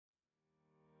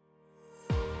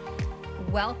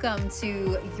Welcome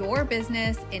to Your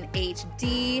Business in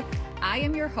HD. I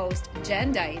am your host,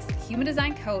 Jen Dice, human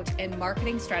design coach and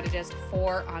marketing strategist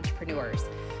for entrepreneurs.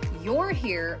 You're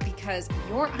here because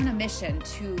you're on a mission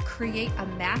to create a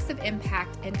massive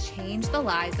impact and change the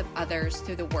lives of others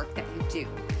through the work that you do.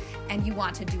 And you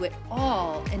want to do it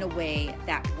all in a way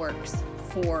that works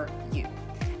for you.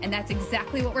 And that's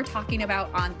exactly what we're talking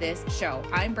about on this show.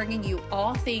 I'm bringing you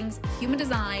all things human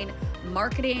design,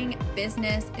 marketing,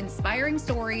 business, inspiring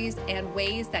stories, and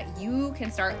ways that you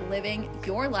can start living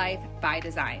your life by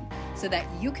design so that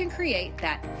you can create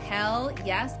that hell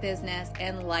yes business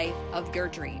and life of your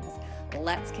dreams.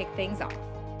 Let's kick things off.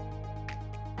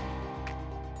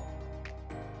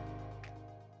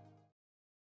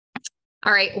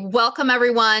 All right. Welcome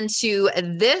everyone to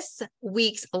this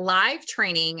week's live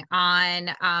training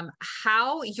on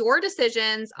how your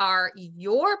decisions are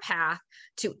your path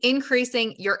to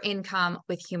increasing your income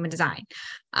with human design.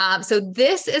 So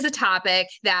this is a topic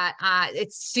that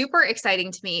it's super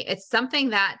exciting to me. It's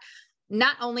something that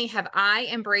not only have I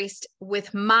embraced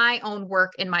with my own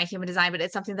work in my human design, but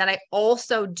it's something that I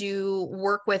also do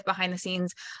work with behind the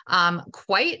scenes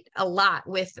quite a lot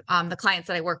with the clients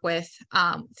that I work with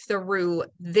through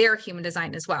their human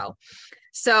design as well.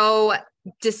 So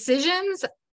decisions,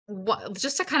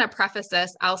 just to kind of preface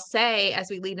this, I'll say as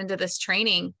we lead into this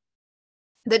training,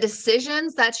 the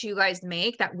decisions that you guys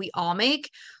make, that we all make,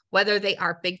 whether they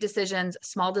are big decisions,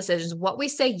 small decisions, what we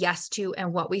say yes to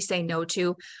and what we say no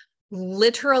to,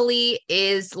 literally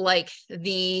is like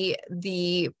the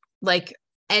like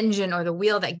engine or the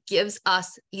wheel that gives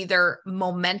us either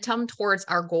momentum towards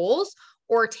our goals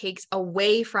or takes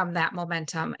away from that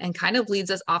momentum and kind of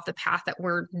leads us off the path that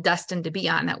we're destined to be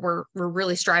on, that we're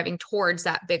really striving towards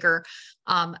that bigger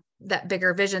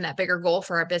vision, that bigger goal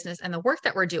for our business and the work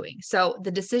that we're doing. So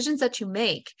the decisions that you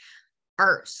make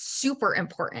are super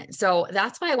important. So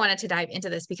that's why I wanted to dive into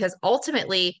this, because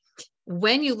ultimately,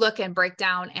 when you look and break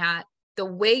down at the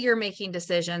way you're making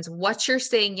decisions, what you're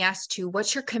saying yes to,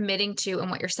 what you're committing to,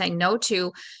 and what you're saying no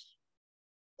to,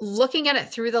 looking at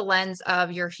it through the lens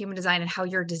of your human design and how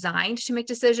you're designed to make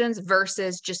decisions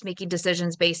versus just making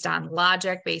decisions based on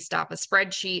logic, based off a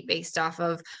spreadsheet, based off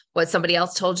of what somebody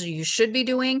else told you you should be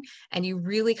doing. And you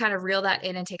really kind of reel that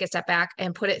in and take a step back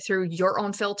and put it through your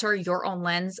own filter, your own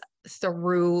lens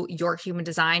through your human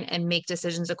design and make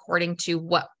decisions according to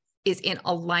what is in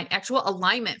actual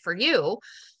alignment for you.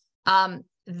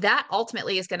 That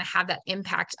ultimately is going to have that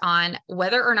impact on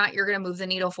whether or not you're going to move the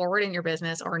needle forward in your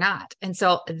business or not. And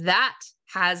so that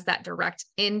has that direct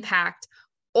impact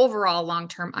overall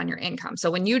long-term on your income. So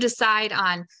when you decide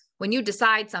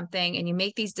something and you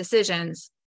make these decisions,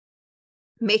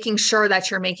 making sure that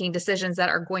you're making decisions that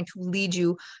are going to lead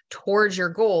you towards your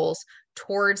goals,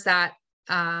 towards that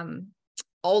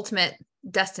ultimate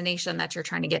destination that you're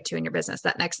trying to get to in your business,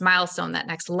 that next milestone, that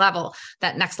next level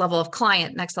of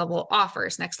client, next level of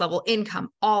offers, next level income,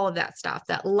 all of that stuff,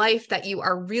 that life that you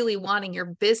are really wanting your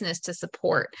business to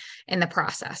support in the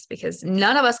process, because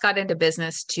none of us got into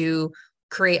business to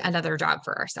create another job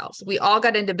for ourselves. We all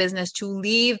got into business to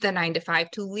leave the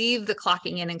 9-to-5, to leave the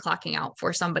clocking in and clocking out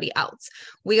for somebody else.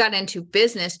 We got into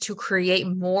business to create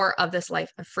more of this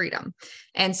life of freedom.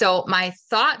 And so my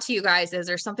thought to you guys is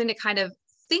there's something to kind of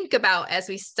think about as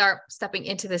we start stepping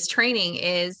into this training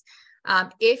is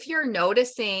if you're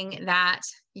noticing that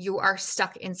you are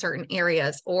stuck in certain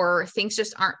areas, or things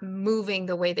just aren't moving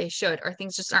the way they should, or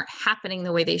things just aren't happening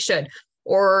the way they should,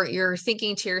 or you're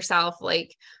thinking to yourself,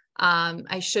 like,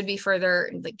 I should be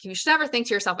further, like you should never think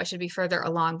to yourself, I should be further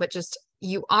along, but just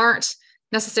you aren't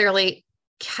necessarily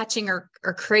catching or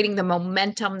creating the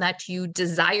momentum that you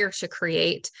desire to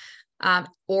create.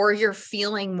 Or you're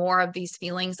feeling more of these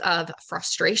feelings of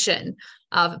frustration,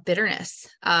 of bitterness,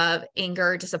 of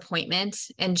anger, disappointment,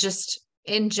 and just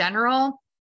in general,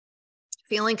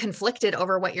 feeling conflicted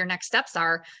over what your next steps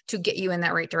are to get you in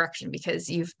that right direction, because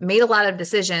you've made a lot of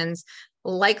decisions.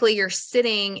 Likely you're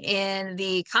sitting in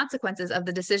the consequences of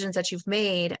the decisions that you've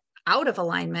made out of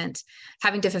alignment,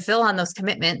 having to fulfill on those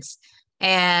commitments.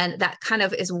 And that kind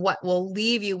of is what will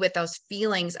leave you with those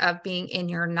feelings of being in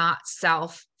your not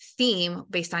self theme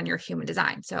based on your human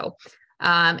design. So,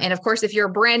 and of course, if you're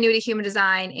brand new to human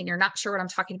design and you're not sure what I'm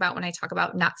talking about when I talk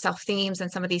about not self themes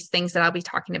and some of these things that I'll be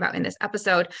talking about in this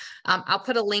episode, I'll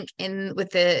put a link in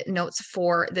with the notes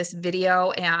for this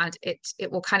video, and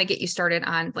it will kind of get you started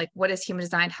on like, what is human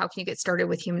design? How can you get started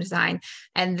with human design?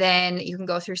 And then you can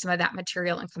go through some of that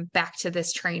material and come back to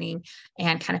this training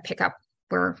and kind of pick up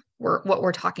what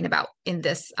we're talking about in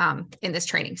this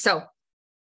training. So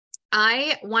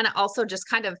I want to also just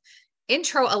kind of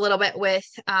intro a little bit with,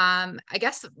 I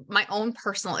guess, my own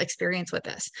personal experience with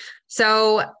this.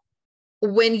 So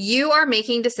when you are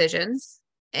making decisions,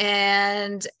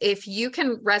 and if you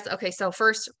can okay, so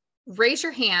first raise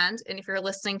your hand. And if you're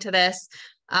listening to this,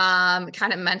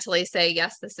 kind of mentally say,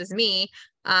 yes, this is me.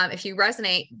 If you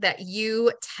resonate that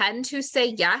you tend to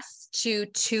say yes to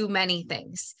too many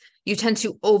things, you tend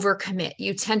to overcommit.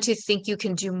 You tend to think you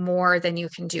can do more than you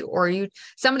can do, or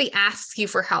somebody asks you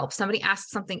for help, somebody asks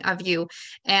something of you,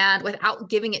 and without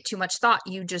giving it too much thought,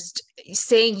 you just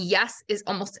saying yes is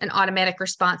almost an automatic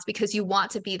response because you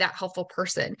want to be that helpful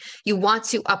person. You want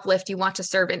to uplift, you want to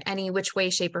serve in any which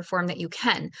way, shape, or form that you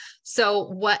can. So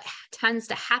what tends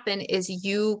to happen is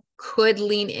you could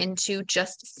lean into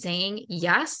just saying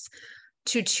yes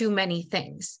to too many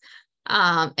things.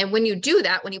 And when you do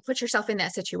that, when you put yourself in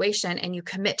that situation and you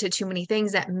commit to too many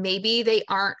things that maybe they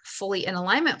aren't fully in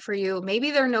alignment for you,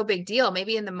 maybe they're no big deal.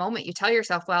 Maybe in the moment you tell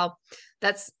yourself, well,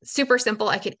 that's super simple.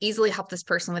 I could easily help this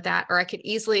person with that, or I could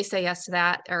easily say yes to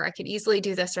that, or I could easily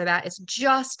do this or that. It's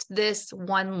just this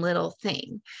one little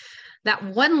thing. That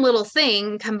one little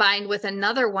thing combined with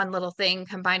another one little thing,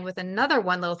 combined with another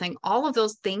one little thing, all of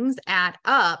those things add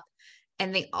up,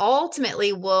 and they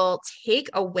ultimately will take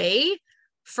away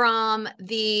from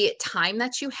the time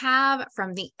that you have,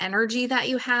 from the energy that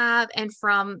you have, and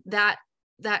from that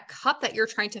cup that you're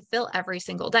trying to fill every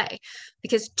single day.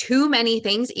 Because too many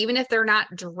things, even if they're not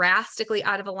drastically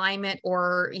out of alignment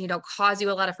or, cause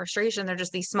you a lot of frustration, they're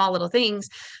just these small little things.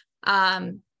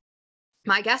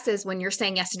 My guess is when you're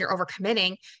saying yes and you're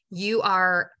overcommitting, you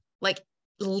are like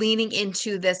leaning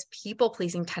into this people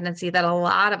pleasing tendency that a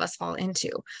lot of us fall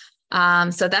into.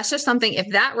 So that's just something, if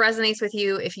that resonates with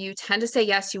you, if you tend to say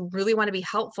yes, you really want to be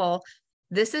helpful,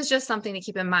 this is just something to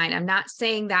keep in mind. I'm not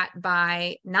saying that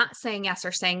by not saying yes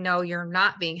or saying no, you're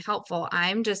not being helpful.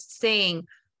 I'm just saying,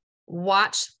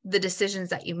 watch the decisions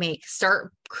that you make.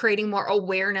 Start creating more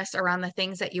awareness around the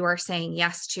things that you are saying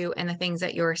yes to and the things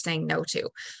that you are saying no to.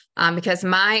 Because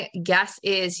my guess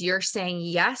is you're saying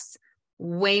yes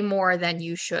way more than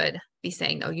you should be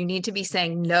saying no. You need to be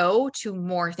saying no to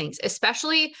more things,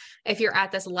 especially if you're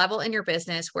at this level in your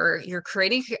business where you're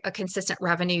creating a consistent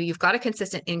revenue, you've got a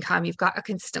consistent income, you've got a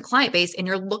consistent client base, and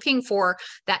you're looking for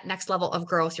that next level of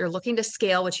growth. You're looking to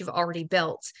scale what you've already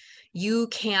built. You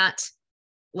can't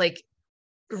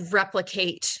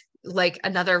replicate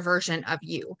another version of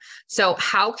you. So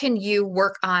how can you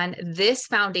work on this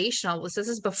foundational? This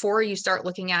is before you start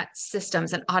looking at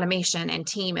systems and automation and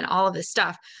team and all of this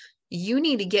stuff. You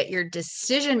need to get your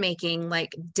decision-making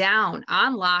down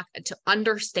on lock to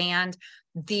understand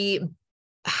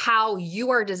how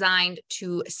you are designed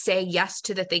to say yes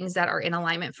to the things that are in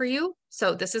alignment for you.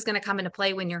 So this is going to come into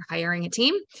play when you're hiring a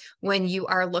team, when you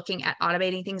are looking at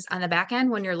automating things on the back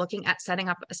end, when you're looking at setting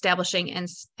up, establishing, and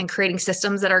creating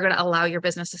systems that are going to allow your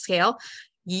business to scale.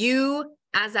 You,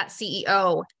 as that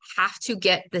CEO, have to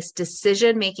get this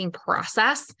decision-making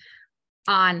process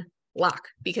on lock,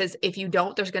 because if you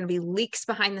don't, there's going to be leaks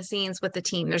behind the scenes with the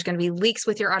team. There's going to be leaks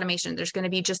with your automation. There's going to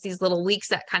be just these little leaks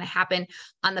that kind of happen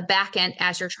on the back end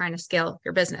as you're trying to scale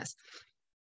your business.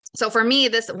 So for me,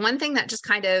 this one thing that just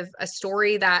kind of a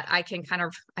story that I can kind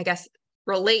of, I guess,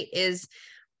 relate is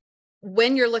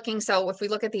when you're looking. So if we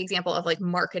look at the example of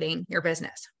marketing your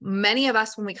business, many of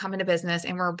us, when we come into business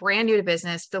and we're brand new to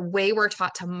business, the way we're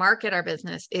taught to market our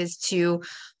business is to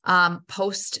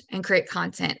post and create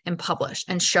content and publish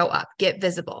and show up, get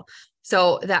visible.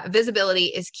 So that visibility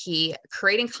is key.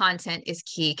 Creating content is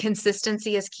key.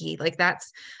 Consistency is key.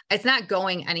 It's not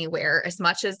going anywhere. As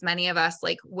much as many of us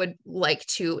would like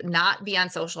to not be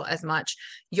on social as much,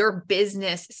 your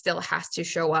business still has to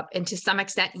show up. And to some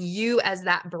extent, you as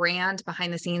that brand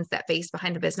behind the scenes, that face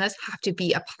behind the business, have to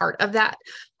be a part of that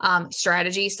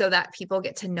strategy so that people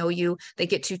get to know you, they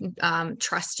get to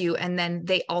trust you, and then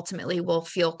they ultimately will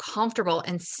feel comfortable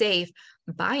and safe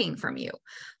buying from you.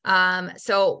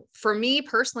 So for me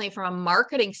personally, from a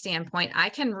marketing standpoint, I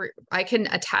can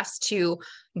attest to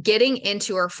getting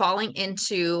into or falling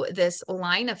into this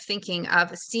line of thinking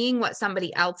of seeing what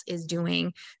somebody else is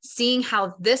doing, seeing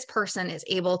how this person is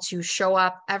able to show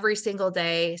up every single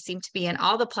day, seem to be in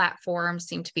all the platforms,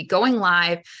 seem to be going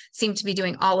live, seem to be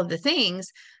doing all of the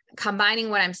things, combining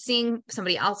what I'm seeing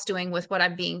somebody else doing with what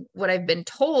I've been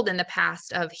told in the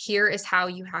past of here is how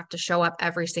you have to show up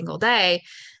every single day.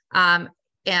 And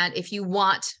if you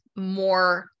want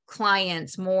more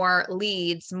clients, more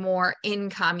leads, more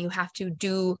income, you have to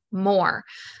do more.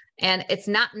 And it's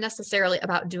not necessarily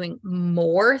about doing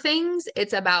more things.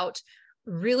 It's about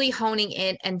really honing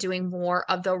in and doing more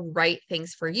of the right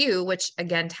things for you, which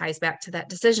again ties back to that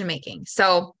decision making.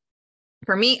 So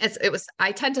For me,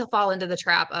 I tend to fall into the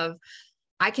trap of,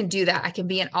 I can do that. I can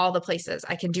be in all the places.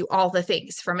 I can do all the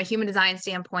things. From a human design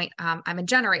standpoint, I'm a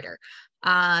generator.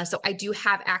 So I do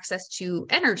have access to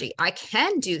energy. I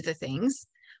can do the things,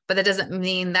 but that doesn't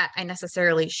mean that I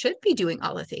necessarily should be doing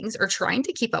all the things or trying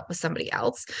to keep up with somebody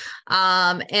else.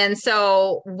 And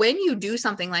so when you do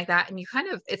something like that, and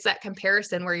it's that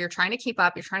comparison where you're trying to keep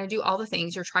up, you're trying to do all the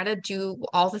things, you're trying to do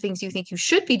all the things you think you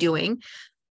should be doing,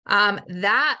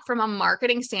 that from a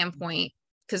marketing standpoint,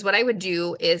 because what I would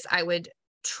do is I would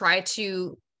try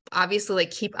to obviously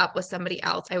like keep up with somebody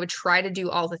else. I would try to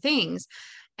do all the things,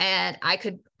 and I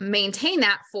could maintain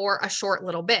that for a short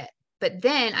little bit. But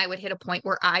then I would hit a point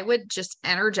where I would just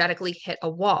energetically hit a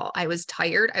wall. I was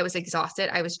tired. I was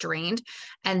exhausted. I was drained.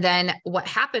 And then what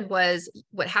happens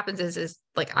is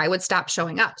like, I would stop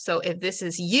showing up. So if this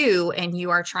is you and you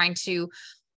are trying to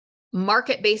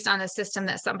market based on a system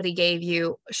that somebody gave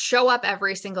you, show up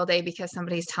every single day because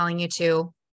somebody's telling you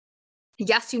to,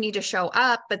 yes, you need to show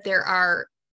up, but there are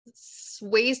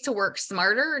ways to work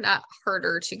smarter, not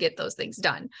harder, to get those things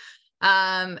done.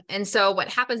 And so what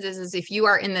happens is if you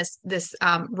are in this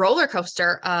roller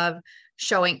coaster of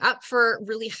showing up for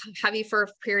really heavy for a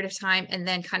period of time and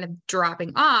then kind of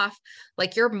dropping off,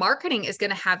 like your marketing is going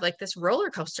to have like this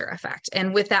roller coaster effect.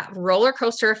 And with that roller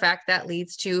coaster effect, that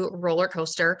leads to roller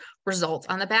coaster results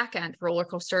on the back end, roller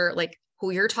coaster, like who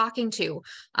you're talking to,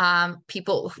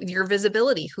 people, your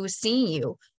visibility, who's seeing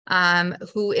you,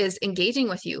 who is engaging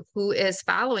with you, who is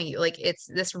following you. Like it's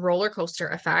this roller coaster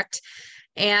effect.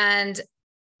 And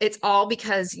it's all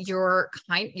because you're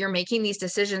making these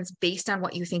decisions based on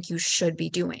what you think you should be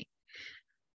doing.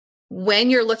 When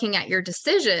you're looking at your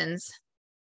decisions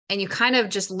and you kind of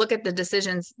just look at the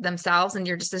decisions themselves and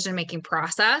your decision-making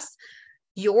process,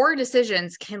 your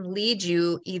decisions can lead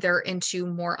you either into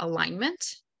more alignment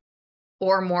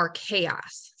or more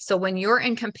chaos. So when you're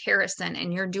in comparison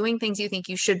and you're doing things you think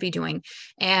you should be doing,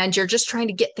 and you're just trying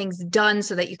to get things done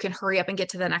so that you can hurry up and get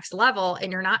to the next level,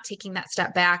 and you're not taking that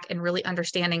step back and really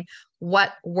understanding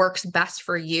what works best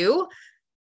for you,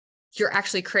 you're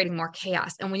actually creating more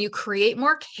chaos. And when you create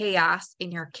more chaos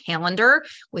in your calendar,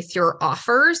 with your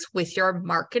offers, with your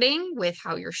marketing, with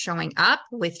how you're showing up,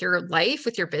 with your life,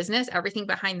 with your business, everything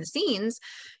behind the scenes,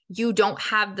 you don't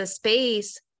have the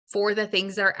space for the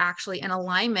things that are actually in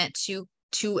alignment to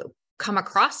come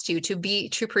across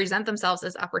to present themselves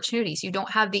as opportunities. You don't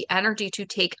have the energy to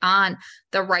take on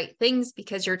the right things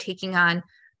because you're taking on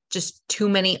just too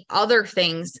many other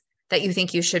things that you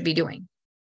think you should be doing.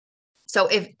 So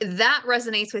if that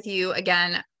resonates with you,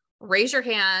 again, raise your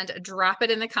hand, drop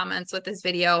it in the comments with this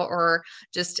video, or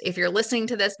just if you're listening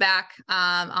to this back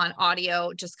on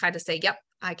audio, just kind of say, yep,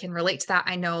 I can relate to that.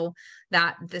 I know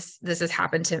that this has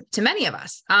happened to many of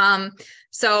us.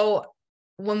 So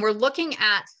when we're looking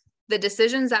at the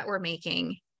decisions that we're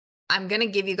making, I'm going to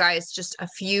give you guys just a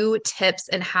few tips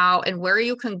and how and where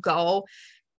you can go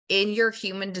in your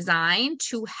human design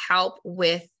to help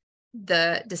with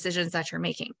the decisions that you're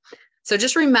making. So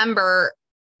just remember,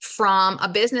 from a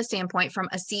business standpoint, from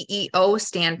a CEO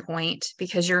standpoint,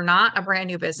 because you're not a brand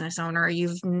new business owner,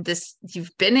 you've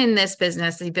been in this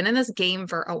business, you've been in this game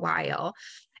for a while,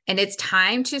 and it's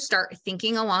time to start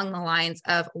thinking along the lines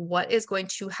of what is going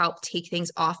to help take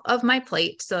things off of my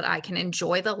plate so that I can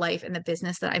enjoy the life and the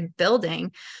business that I'm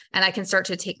building, and I can start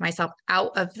to take myself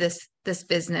out of this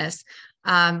business.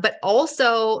 But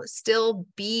also still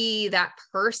be that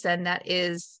person that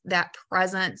is that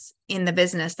presence in the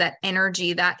business, that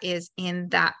energy that is in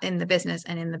the business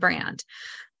and in the brand.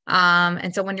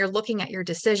 And so when you're looking at your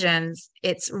decisions,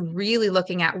 it's really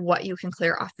looking at what you can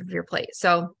clear off of your plate.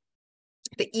 So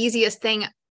the easiest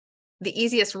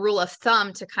rule of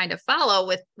thumb to kind of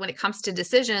follow when it comes to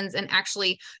decisions and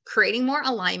actually creating more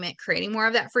alignment, creating more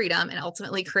of that freedom, and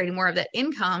ultimately creating more of that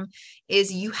income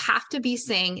is you have to be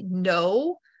saying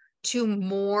no to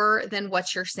more than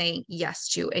what you're saying yes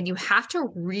to. And you have to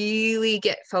really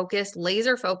get focused,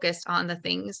 laser focused on the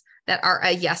things that are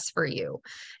a yes for you.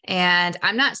 And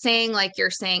I'm not saying like you're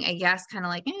saying a yes, kind of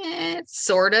like, it's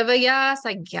sort of a yes,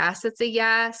 I guess it's a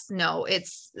yes. No,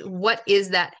 it's what is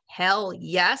that hell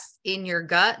yes in your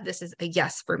gut? This is a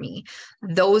yes for me.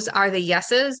 Those are the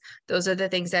yeses. Those are the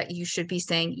things that you should be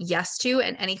saying yes to.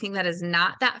 And anything that is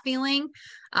not that feeling,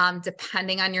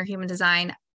 depending on your human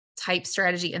design type,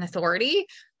 strategy, and authority,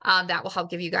 that will help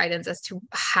give you guidance as to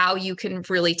how you can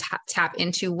really tap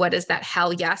into what is that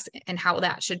hell yes and how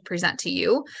that should present to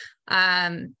you.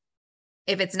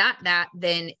 If it's not that,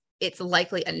 then it's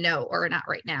likely a no or a not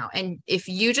right now. And if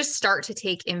you just start to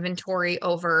take inventory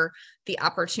over the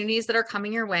opportunities that are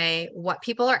coming your way, what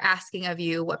people are asking of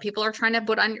you, what people are trying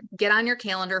to get on your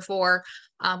calendar for,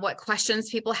 what questions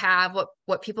people have,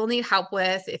 what people need help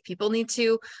with, if people need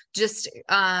to just,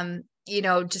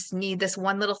 just need this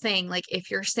one little thing. Like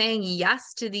if you're saying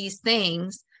yes to these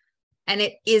things and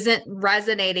it isn't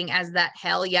resonating as that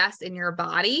hell yes in your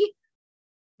body,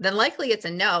 then likely it's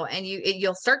a no. And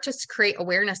you'll start to create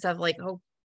awareness of like, oh,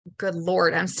 good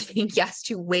Lord, I'm saying yes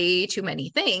to way too many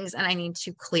things. And I need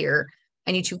to clear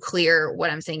what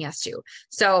I'm saying yes to.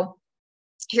 So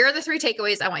here are the 3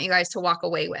 takeaways I want you guys to walk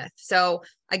away with. So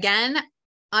again,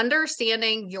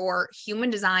 understanding your human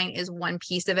design is one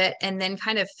piece of it. And then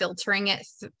kind of filtering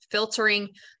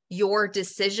your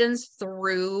decisions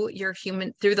through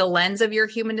the lens of your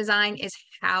human design is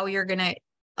how you're going to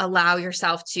allow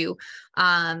yourself to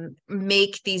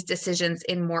make these decisions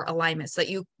in more alignment so that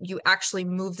you actually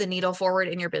move the needle forward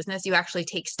in your business. You actually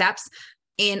take steps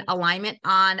in alignment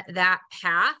on that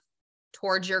path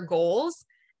towards your goals.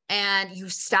 And you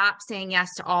stop saying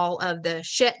yes to all of the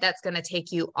shit that's going to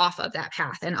take you off of that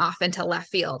path and off into left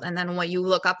field. And then when you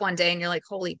look up one day and you're like,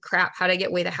 holy crap, how did I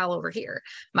get way the hell over here?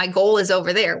 My goal is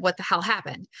over there. What the hell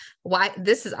happened? Why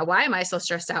am I so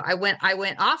stressed out? I went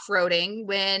off-roading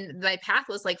when my path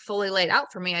was like fully laid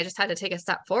out for me. I just had to take a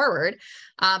step forward.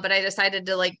 But I decided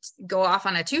to like go off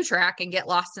on a 2-track and get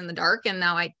lost in the dark. And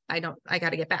now I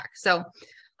got to get back. So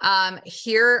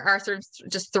here are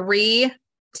just 3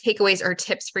 takeaways or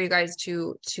tips for you guys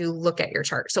to look at your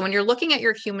chart. So when you're looking at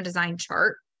your human design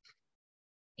chart,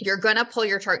 you're going to pull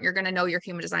your chart. You're going to know your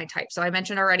human design type. So I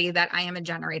mentioned already that I am a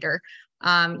generator.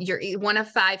 You're one of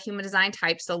 5 human design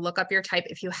types. So look up your type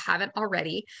if you haven't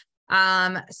already.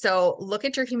 So look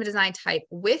at your human design type.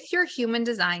 With your human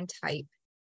design type,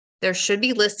 there should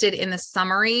be listed in the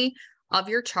summary of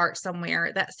your chart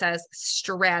somewhere that says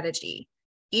strategy.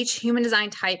 Each human design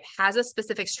type has a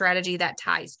specific strategy that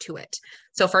ties to it.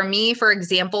 So for me, for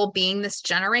example, being this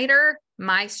generator,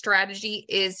 my strategy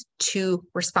is to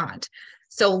respond.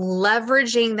 So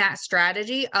leveraging that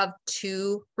strategy of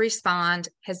to respond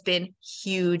has been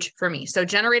huge for me. So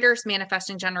generators,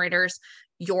 manifesting generators,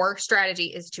 your strategy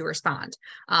is to respond.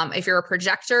 If you're a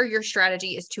projector, your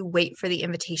strategy is to wait for the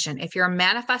invitation. If you're a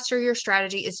manifestor, your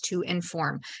strategy is to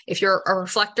inform. If you're a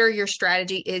reflector, your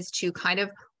strategy is to kind of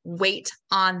wait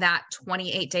on that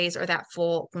 28 days or that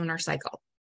full lunar cycle.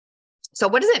 So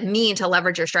what does it mean to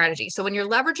leverage your strategy? So when you're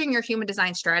leveraging your human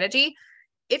design strategy,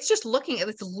 it's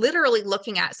literally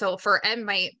looking at, so for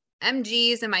my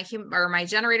MGs and my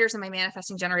generators and my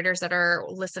manifesting generators that are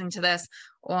listening to this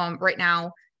right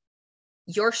now,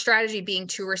 your strategy being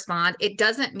to respond, it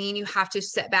doesn't mean you have to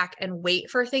sit back and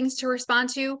wait for things to respond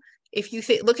to. If you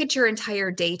look at your entire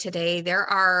day to day, there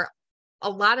are a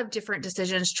lot of different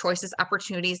decisions, choices,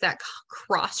 opportunities that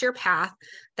cross your path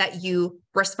that you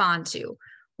respond to.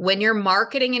 When you're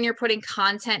marketing and you're putting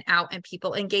content out and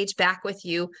people engage back with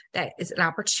you, that is an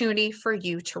opportunity for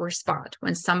you to respond.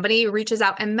 When somebody reaches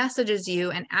out and messages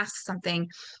you and asks something,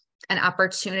 an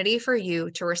opportunity for you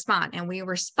to respond. And we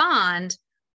respond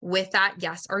with that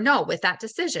yes or no, with that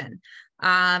decision.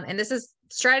 And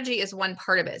strategy is one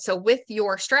part of it. So with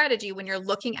your strategy, when you're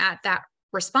looking at that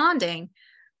responding,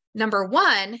 number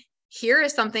 1, here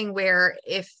is something where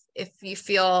if you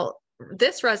feel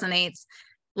this resonates,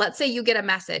 let's say you get a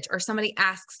message or somebody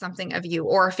asks something of you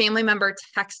or a family member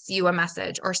texts you a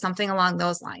message or something along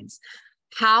those lines.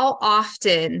 How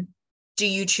often do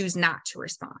you choose not to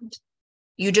respond?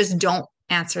 You just don't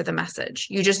answer the message.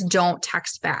 You just don't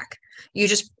text back. You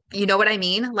know what I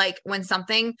mean? Like when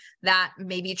something that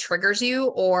maybe triggers you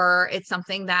or it's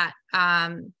something that,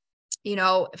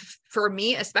 for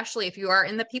me, especially if you are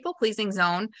in the people pleasing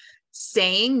zone,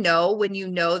 saying no when you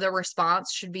know the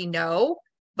response should be no,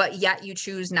 but yet you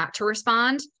choose not to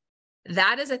respond,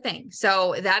 that is a thing.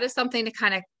 So that is something to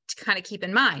kind of keep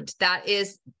in mind. That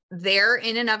is there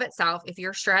in and of itself. If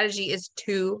your strategy is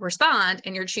to respond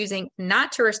and you're choosing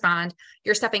not to respond,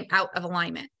 you're stepping out of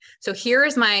alignment. So here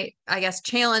is my,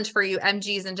 challenge for you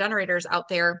MGs and generators out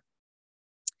there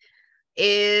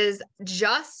is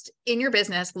just in your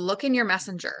business, look in your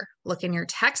messenger, look in your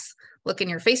texts, look in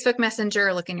your Facebook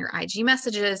Messenger, look in your IG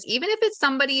messages, even if it's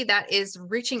somebody that is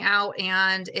reaching out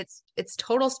and it's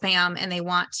total spam and they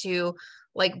want to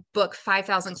like book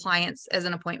 5,000 clients as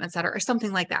an appointment setter or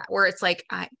something like that, where it's like,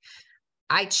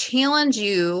 I challenge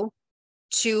you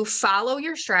to follow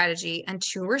your strategy and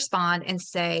to respond and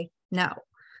say no.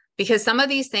 Because some of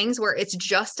these things where it's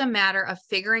just a matter of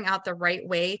figuring out the right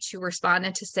way to respond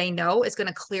and to say no is going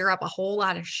to clear up a whole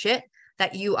lot of shit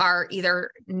that you are either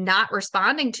not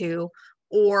responding to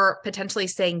or potentially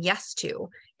saying yes to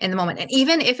in the moment. And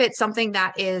even if it's something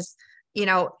that is, you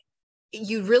know,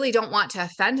 you really don't want to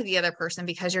offend the other person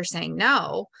because you're saying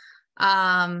no.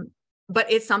 But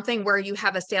it's something where you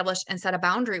have established and set a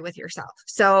boundary with yourself.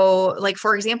 So like,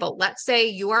 for example, let's say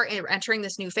you are entering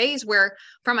this new phase where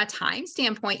from a time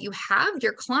standpoint, you have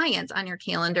your clients on your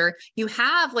calendar. You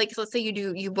have like, let's say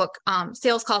you book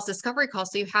sales calls, discovery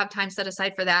calls. So you have time set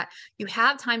aside for that. You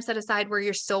have time set aside where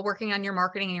you're still working on your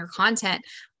marketing and your content.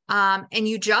 And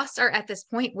you just are at this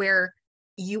point where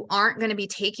you aren't going to be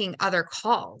taking other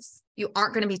calls. You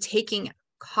aren't going to be taking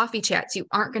coffee chats. You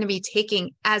aren't going to be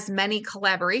taking as many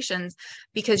collaborations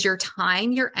because your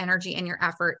time, your energy, and your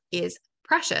effort is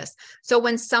precious. So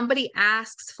when somebody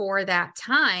asks for that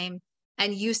time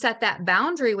and you set that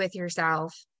boundary with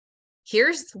yourself,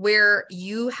 here's where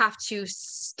you have to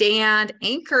stand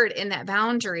anchored in that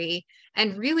boundary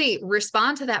and really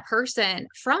respond to that person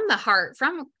from the heart,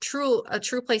 from a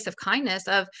true place of kindness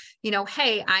of,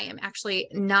 hey, I am actually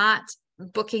not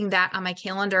booking that on my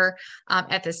calendar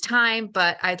at this time,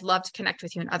 but I'd love to connect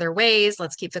with you in other ways.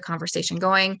 Let's keep the conversation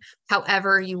going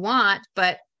however you want.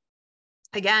 But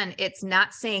again, it's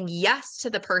not saying yes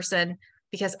to the person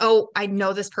because, oh, I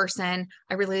know this person.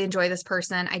 I really enjoy this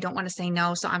person. I don't want to say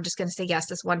no. So I'm just going to say yes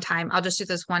this one time. I'll just do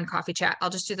this one coffee chat.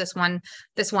 I'll just do this one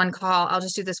call. I'll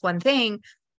just do this one thing.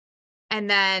 And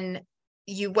then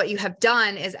what you have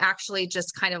done is actually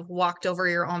just kind of walked over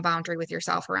your own boundary with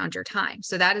yourself around your time.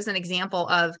 So that is an example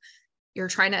of you're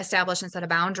trying to establish and set a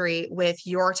boundary with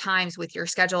your times, with your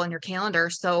schedule and your calendar.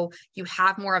 So you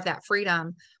have more of that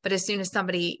freedom. But as soon as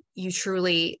somebody you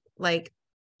truly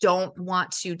don't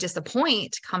want to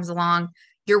disappoint comes along,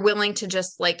 you're willing to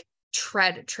just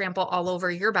trample all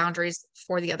over your boundaries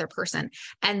for the other person.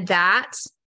 And that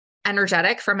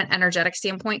from an energetic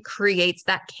standpoint, creates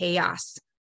that chaos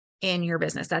in your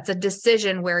business. That's a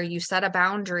decision where you set a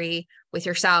boundary with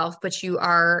yourself, but you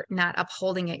are not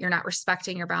upholding it. You're not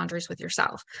respecting your boundaries with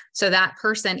yourself. So that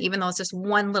person, even though it's just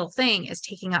one little thing, is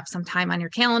taking up some time on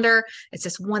your calendar. It's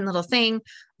just one little thing,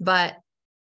 but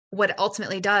what it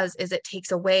ultimately does is it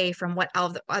takes away from what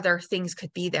other things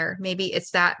could be there. Maybe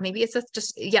it's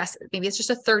just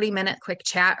a 30-minute quick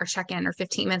chat or check-in or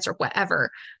 15 minutes or whatever.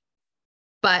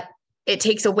 But it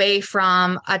takes away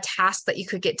from a task that you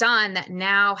could get done that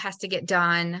now has to get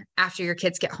done after your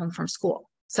kids get home from school.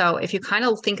 So if you kind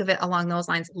of think of it along those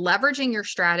lines, leveraging your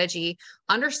strategy,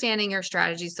 understanding your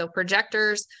strategy. So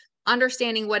projectors,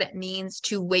 understanding what it means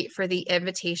to wait for the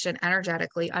invitation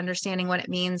energetically, understanding what it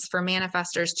means for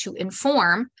manifestors to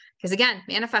inform. Because again,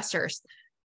 manifestors,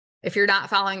 if you're not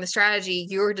following the strategy,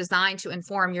 you're designed to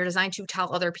inform, you're designed to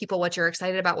tell other people what you're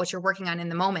excited about, what you're working on in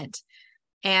the moment.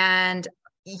 And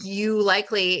you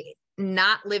likely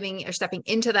not living or stepping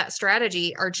into that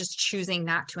strategy are just choosing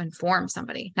not to inform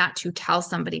somebody, not to tell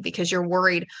somebody because you're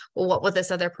worried, well, what will this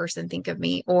other person think of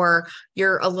me? Or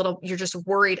you're just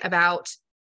worried about,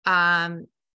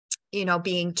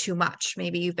 being too much.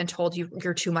 Maybe you've been told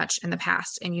you're too much in the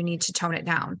past and you need to tone it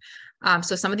down.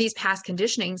 So some of these past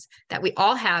conditionings that we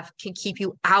all have can keep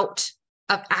you out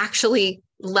of actually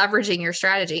leveraging your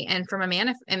strategy. And from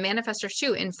and manifestors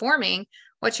too, informing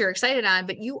what you're excited on,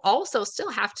 but you also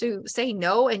still have to say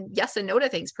no and yes and no to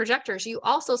things. Projectors, you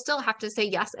also still have to say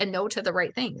yes and no to the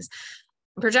right things.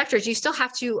 Projectors, you still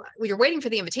have to, you're waiting for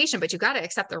the invitation, but you got to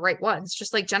accept the right ones,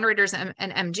 just like generators and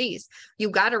MGs.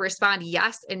 You got to respond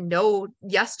yes and no,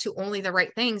 yes to only the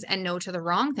right things and no to the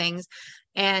wrong things.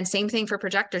 And same thing for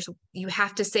projectors. You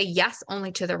have to say yes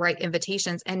only to the right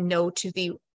invitations and no to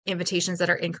the invitations that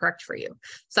are incorrect for you.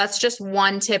 So that's just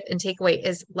one tip and takeaway,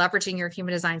 is leveraging your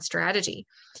human design strategy.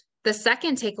 The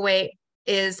second takeaway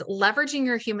is leveraging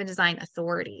your human design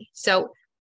authority. So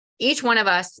each one of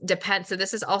us depends. So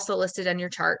this is also listed on your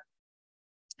chart.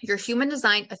 Your human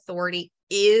design authority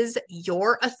is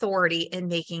your authority in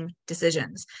making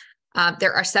decisions.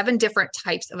 There are 7 different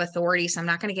types of authority. So I'm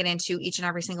not going to get into each and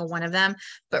every single one of them,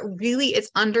 but really it's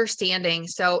understanding.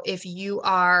 So if you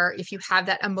have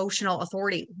that emotional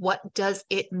authority, what does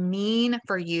it mean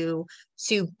for you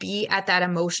to be at that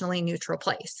emotionally neutral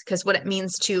place? Because what it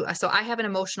means so I have an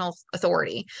emotional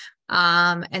authority.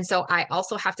 And so I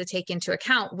also have to take into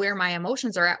account where my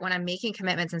emotions are at when I'm making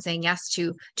commitments and saying yes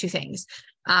to things.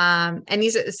 And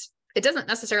it doesn't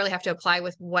necessarily have to apply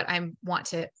with what I want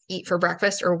to eat for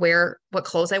breakfast or what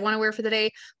clothes I want to wear for the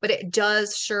day, but it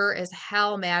does sure as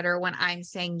hell matter when I'm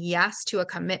saying yes to a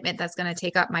commitment that's going to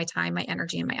take up my time, my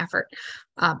energy, and my effort,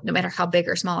 no matter how big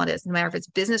or small it is, no matter if it's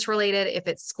business related, if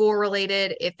it's school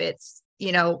related, if it's,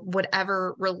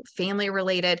 whatever family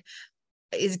related,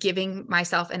 is giving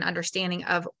myself an understanding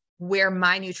of where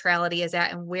my neutrality is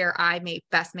at and where I may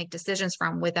best make decisions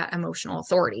from with that emotional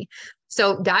authority.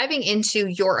 So diving into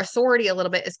your authority a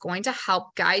little bit is going to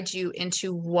help guide you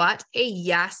into what a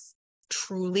yes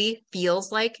truly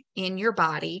feels like in your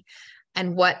body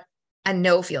and what a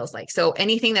no feels like. So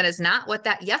anything that is not what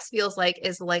that yes feels like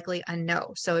is likely a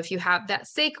no. So if you have that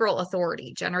sacral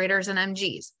authority, generators and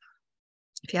MGs,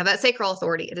 if you have that sacral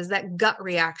authority, it is that gut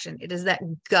reaction. It is that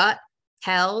gut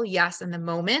hell yes in the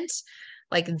moment.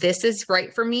 Like, this is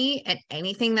right for me. And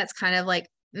anything that's kind of like,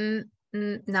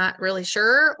 not really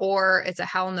sure, or it's a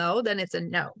hell no, then it's a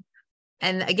no.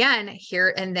 And again,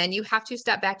 here, and then you have to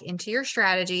step back into your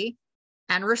strategy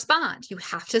and respond. You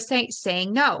have to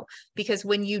saying no, because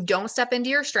when you don't step into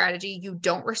your strategy, you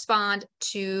don't respond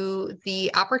to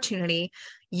the opportunity.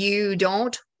 You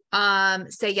don't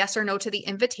say yes or no to the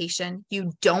invitation.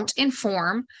 You don't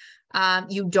inform.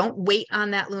 You don't wait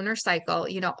on that lunar cycle.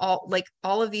 You know,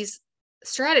 all of these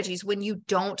strategies, when you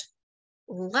don't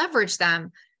leverage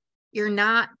them, you're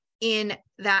not in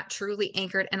that truly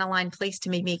anchored and aligned place to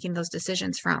be making those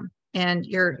decisions from. And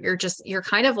you're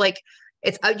kind of like,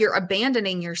 you're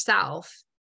abandoning yourself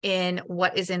in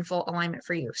what is in full alignment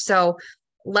for you. So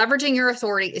leveraging your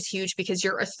authority is huge, because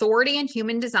your authority in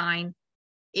human design,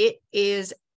 it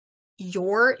is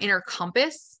your inner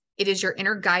compass. It is your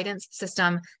inner guidance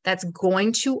system that's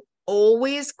going to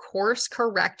always course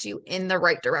correct you in the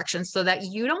right direction, so that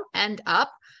you don't end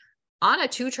up on a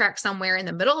 2-track somewhere in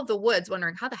the middle of the woods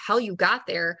wondering how the hell you got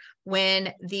there,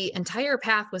 when the entire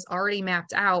path was already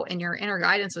mapped out and your inner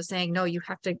guidance was saying, no, you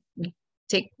have to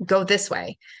go this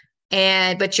way.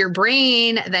 But your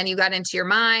brain, then you got into your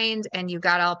mind and you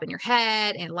got all up in your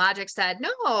head, and logic said,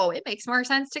 no, it makes more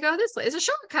sense to go this way. It's a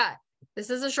shortcut. This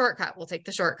is a shortcut. We'll take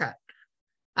the shortcut.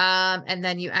 And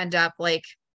then you end up like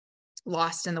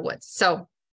lost in the woods. So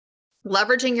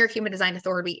leveraging your human design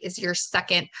authority is your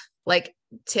second like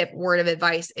tip, word of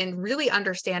advice, and really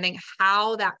understanding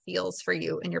how that feels for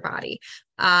you in your body.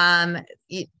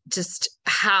 Just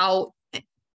how,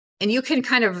 and you can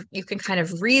kind of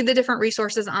read the different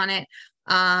resources on it.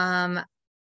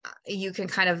 You can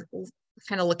kind of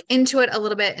look into it a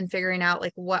little bit and figuring out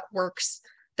like what works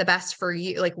the best for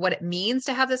you, like what it means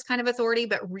to have this kind of authority.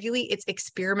 But really, it's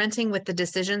experimenting with the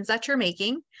decisions that you're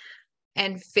making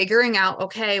and figuring out,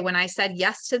 okay, when I said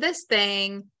yes to this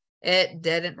thing, it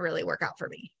didn't really work out for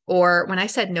me. Or when I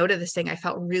said no to this thing, I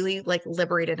felt really like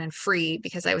liberated and free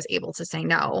because I was able to say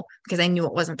no, because I knew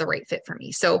it wasn't the right fit for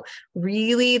me. So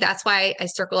really, that's why I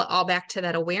circle it all back to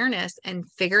that awareness and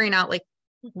figuring out like,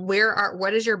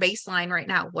 what is your baseline right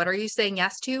now? What are you saying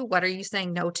yes to? What are you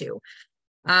saying no to?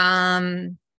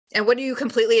 And what are you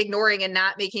completely ignoring and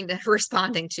not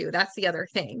responding to? That's the other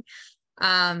thing.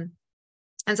 And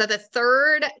so the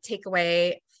third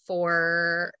takeaway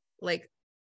for like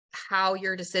how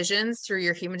your decisions through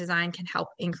your human design can help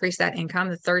increase that income,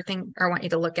 the third thing I want you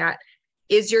to look at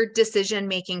is your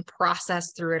decision-making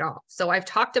process through it all. So I've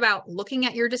talked about looking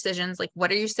at your decisions, like what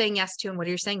are you saying yes to and what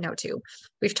are you saying no to?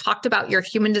 We've talked about your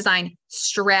human design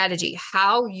strategy,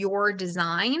 how you're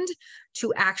designed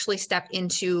to actually step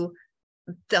into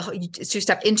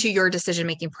your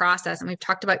decision-making process. And we've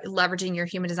talked about leveraging your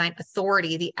human design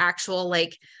authority, the actual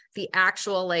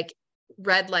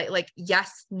red light, like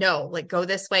yes, no, like go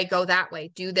this way, go that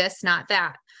way, do this, not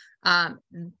that.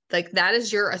 Like that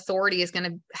is your authority, is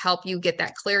going to help you get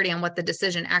that clarity on what the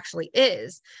decision actually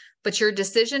is. But your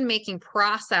decision-making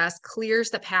process clears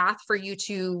the path for you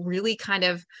to really kind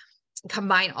of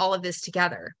combine all of this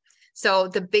together. So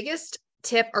the biggest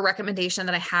tip or recommendation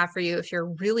that I have for you, if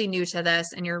you're really new to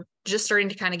this and you're just starting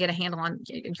to kind of get a handle on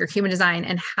your human design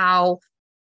and how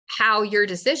your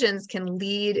decisions can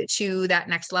lead to that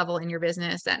next level in your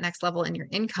business, that next level in your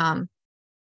income,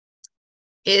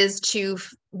 is to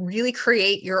really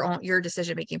create your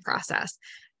decision-making process.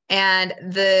 And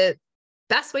the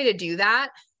best way to do that,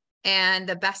 and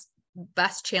the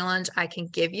best challenge I can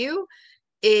give you,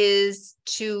 is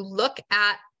to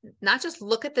not just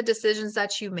look at the decisions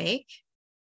that you make,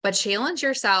 but challenge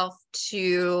yourself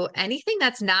to anything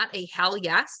that's not a hell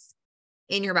yes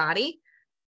in your body.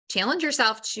 Challenge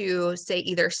yourself to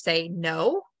either say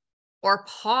no or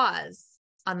pause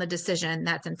on the decision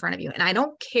that's in front of you. And I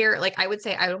don't care, I would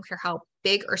say, I don't care how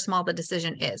big or small the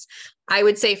decision is. I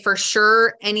would say for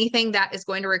sure, anything that is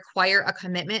going to require a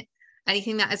commitment,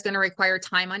 anything that is going to require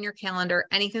time on your calendar,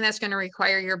 anything that's going to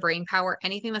require your brain power,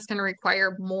 anything that's going to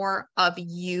require more of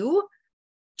you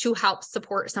to help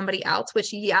support somebody else,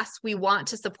 which yes, we want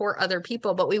to support other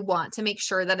people, but we want to make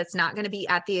sure that it's not going to be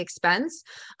at the expense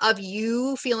of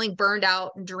you feeling burned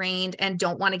out and drained and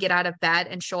don't want to get out of bed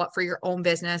and show up for your own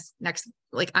business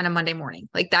on a Monday morning.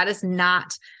 Like that is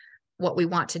not what we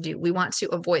want to do. We want to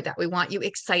avoid that. We want you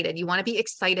excited. You want to be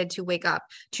excited to wake up,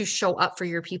 to show up for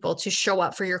your people, to show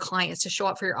up for your clients, to show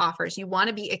up for your offers. You want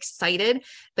to be excited,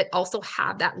 but also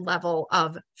have that level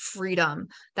of freedom,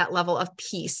 that level of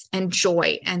peace and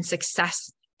joy and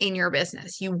success in your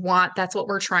business. That's what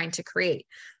we're trying to create.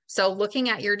 So looking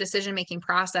at your decision-making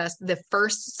process, the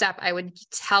first step I would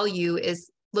tell you is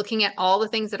looking at all the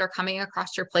things that are coming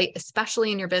across your plate,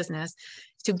 especially in your business,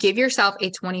 to give yourself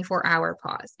a 24-hour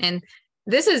pause. And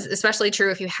this is especially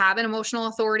true if you have an emotional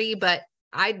authority, but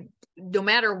no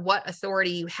matter what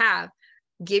authority you have,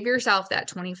 give yourself that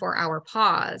 24-hour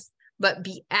pause, but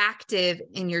be active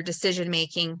in your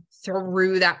decision-making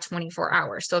through that 24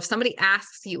 hours. So if somebody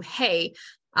asks you, hey,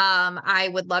 I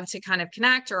would love to kind of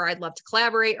connect, or I'd love to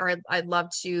collaborate, or I'd love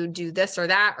to do this or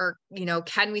that, or,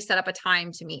 can we set up a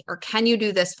time to meet, or can you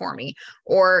do this for me?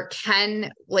 Or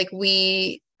can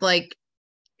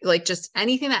just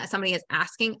anything that somebody is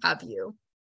asking of you.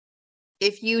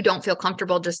 If you don't feel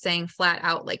comfortable just saying flat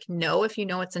out, no, if you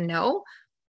know it's a no,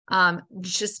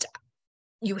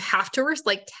 you have to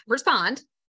respond,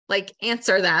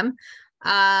 answer them.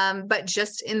 But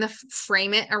just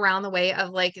frame it around the way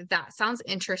of that sounds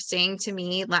interesting to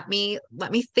me. Let me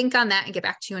think on that and get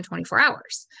back to you in 24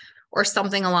 hours or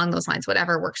something along those lines,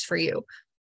 whatever works for you.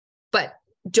 But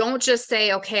don't just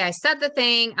say, okay, I said the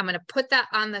thing, I'm going to put that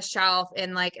on the shelf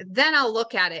and then I'll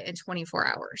look at it in 24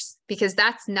 hours, because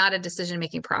that's not a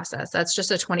decision-making process. That's just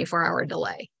a 24-hour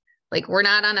delay. We're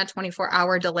not on a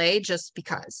 24-hour delay just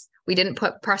because we didn't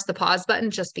press the pause button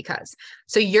just because.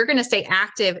 So you're going to stay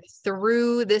active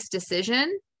through this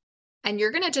decision, and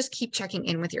you're going to just keep checking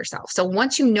in with yourself. So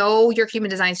once you know your human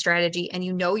design strategy and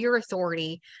you know your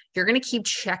authority, you're going to keep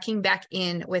checking back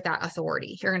in with that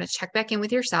authority. You're going to check back in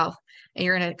with yourself, and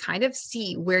you're going to kind of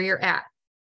see where you're at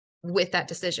with that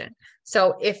decision.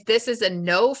 So if this is a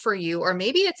no for you, or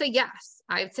maybe it's a yes,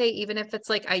 I'd say even if it's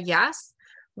a yes,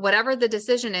 whatever the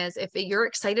decision is, if you're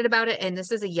excited about it and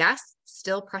this is a yes,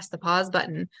 still press the pause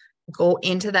button. Go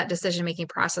into that decision-making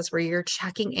process where you're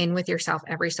checking in with yourself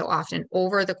every so often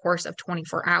over the course of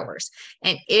 24 hours.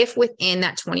 And if within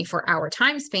that 24-hour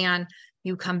time span,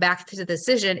 you come back to the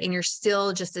decision and you're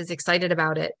still just as excited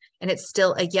about it, and it's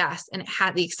still a yes, and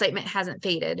the excitement hasn't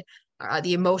faded,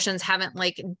 the emotions haven't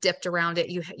dipped around it,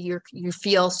 you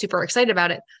feel super excited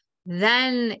about it,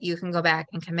 then you can go back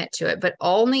and commit to it. But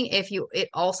only if it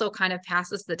also kind of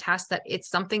passes the test that it's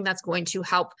something that's going to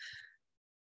help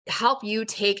you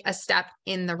take a step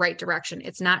in the right direction.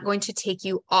 It's not going to take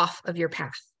you off of your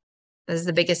path. This is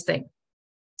the biggest thing.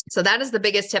 So that is the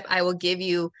biggest tip I will give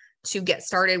you to get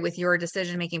started with your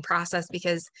decision-making process,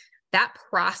 because that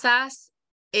process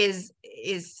is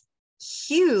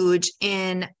huge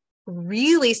in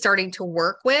really starting to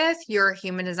work with your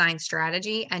human design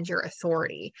strategy and your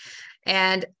authority.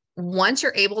 And once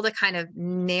you're able to kind of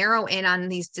narrow in on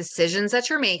these decisions that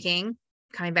you're making,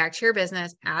 coming back to your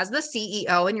business as the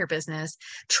CEO in your business,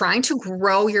 trying to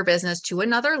grow your business to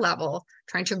another level,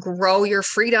 trying to grow your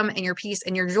freedom and your peace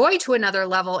and your joy to another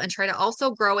level, and try to also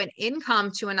grow an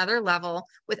income to another level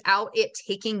without it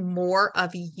taking more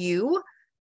of you.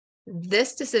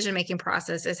 This decision-making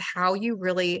process is how you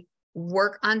really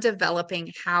work on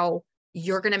developing how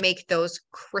you're going to make those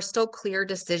crystal clear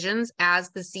decisions as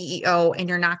the CEO, and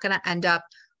you're not going to end up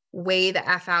way the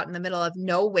F out in the middle of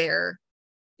nowhere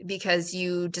because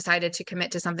you decided to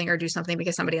commit to something or do something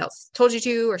because somebody else told you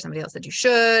to, or somebody else said you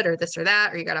should, or this or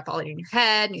that, or you got up all in your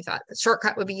head and you thought the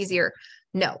shortcut would be easier.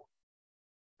 No,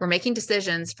 we're making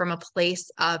decisions from a place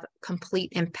of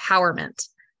complete empowerment,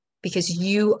 because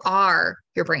you are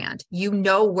your brand. You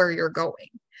know where you're going.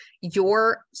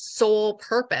 Your sole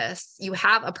purpose, you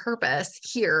have a purpose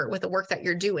here with the work that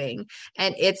you're doing,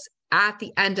 and it's at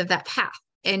the end of that path.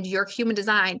 And your human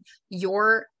design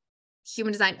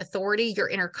authority, your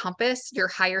inner compass, your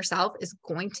higher self is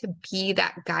going to be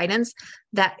that guidance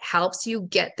that helps you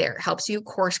get there, helps you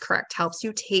course correct, helps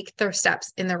you take those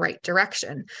steps in the right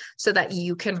direction so that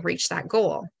you can reach that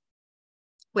goal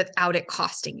without it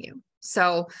costing you.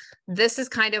 So this is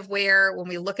kind of where, when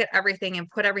we look at everything and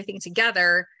put everything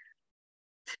together,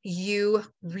 you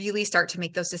really start to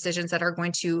make those decisions that are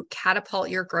going to catapult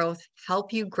your growth,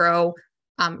 help you grow,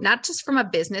 not just from a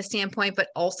business standpoint, but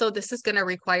also this is going to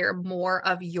require more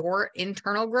of your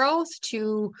internal growth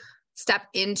to step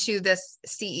into this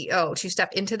CEO, to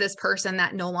step into this person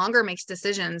that no longer makes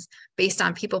decisions based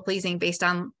on people pleasing, based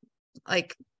on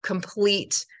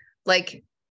complete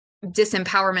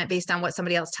disempowerment based on what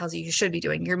somebody else tells you should be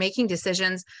doing. You're making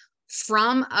decisions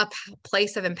from a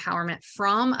place of empowerment,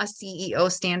 from a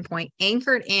CEO standpoint,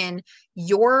 anchored in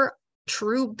your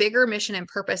true bigger mission and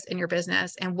purpose in your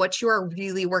business and what you are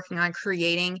really working on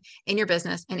creating in your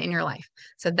business and in your life.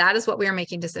 So that is what we are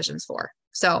making decisions for.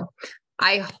 So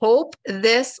I hope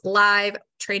this live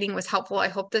training was helpful. I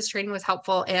hope this training was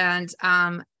helpful. And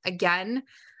again,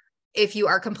 if you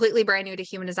are completely brand new to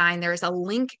human design, there is a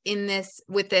link in this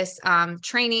with this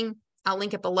training. I'll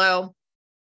link it below.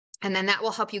 And then that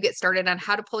will help you get started on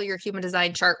how to pull your human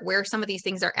design chart, where some of these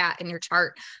things are at in your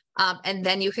chart. And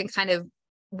then you can kind of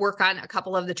work on a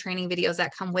couple of the training videos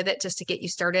that come with it just to get you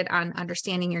started on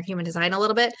understanding your human design a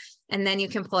little bit. And then you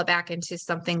can pull it back into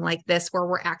something like this, where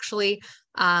we're actually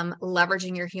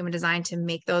leveraging your human design to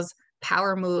make those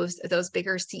power moves, those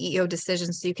bigger CEO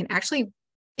decisions, so you can actually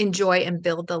enjoy and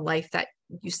build the life that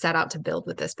you set out to build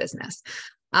with this business.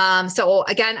 So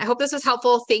again, I hope this was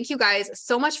helpful. Thank you guys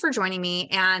so much for joining me.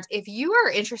 And if you are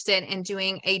interested in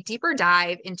doing a deeper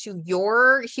dive into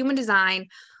your human design,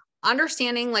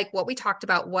 understanding like what we talked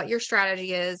about, what your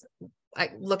strategy is,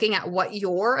 like looking at what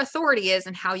your authority is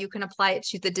and how you can apply it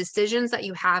to the decisions that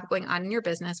you have going on in your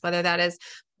business, whether that is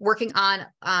working on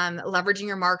leveraging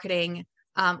your marketing,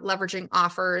 leveraging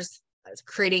offers,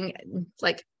 creating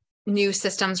like new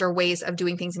systems or ways of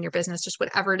doing things in your business, just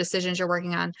whatever decisions you're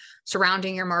working on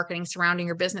surrounding your marketing, surrounding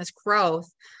your business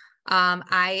growth.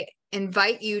 I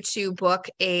invite you to book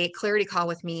a clarity call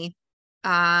with me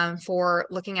for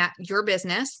looking at your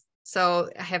business. So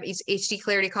I have HD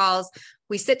clarity calls.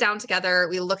 We sit down together,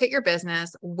 we look at your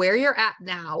business, where you're at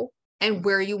now and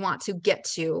where you want to get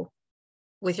to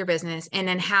with your business, and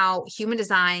then how human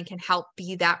design can help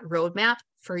be that roadmap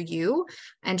for you,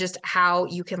 and just how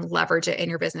you can leverage it in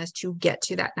your business to get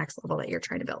to that next level that you're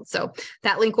trying to build. So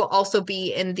that link will also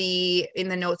be in the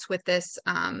notes with this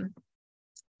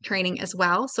training as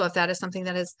well. So if that is something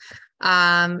that is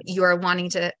you are wanting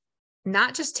to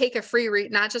not just take a free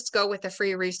not just go with a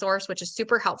free resource, which is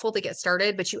super helpful to get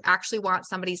started, but you actually want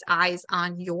somebody's eyes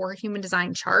on your human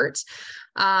design chart,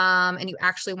 and you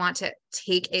actually want to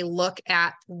take a look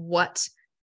at what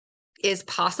is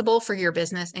possible for your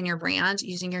business and your brand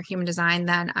using your human design,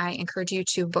 then I encourage you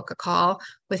to book a call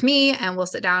with me and we'll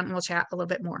sit down and we'll chat a little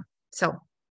bit more. So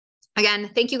again,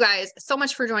 thank you guys so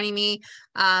much for joining me.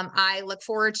 I look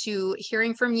forward to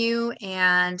hearing from you.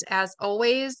 And as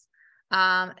always,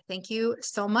 thank you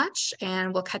so much,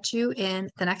 and we'll catch you in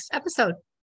the next episode.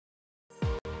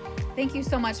 Thank you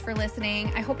so much for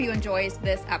listening. I hope you enjoyed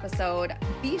this episode.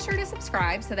 Be sure to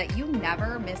subscribe so that you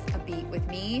never miss a beat with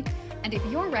me. And if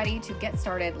you're ready to get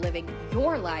started living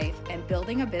your life and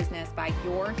building a business by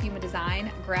your human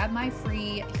design, grab my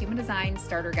free human design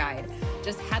starter guide.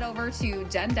 Just head over to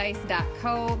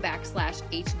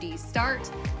jendys.co/HD start.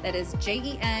 That is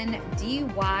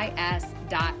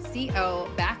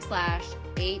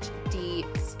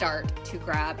JENDYS.co/HD start to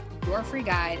grab your free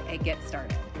guide and get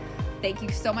started. Thank you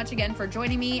so much again for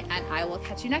joining me, and I will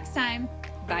catch you next time.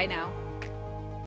 Bye now.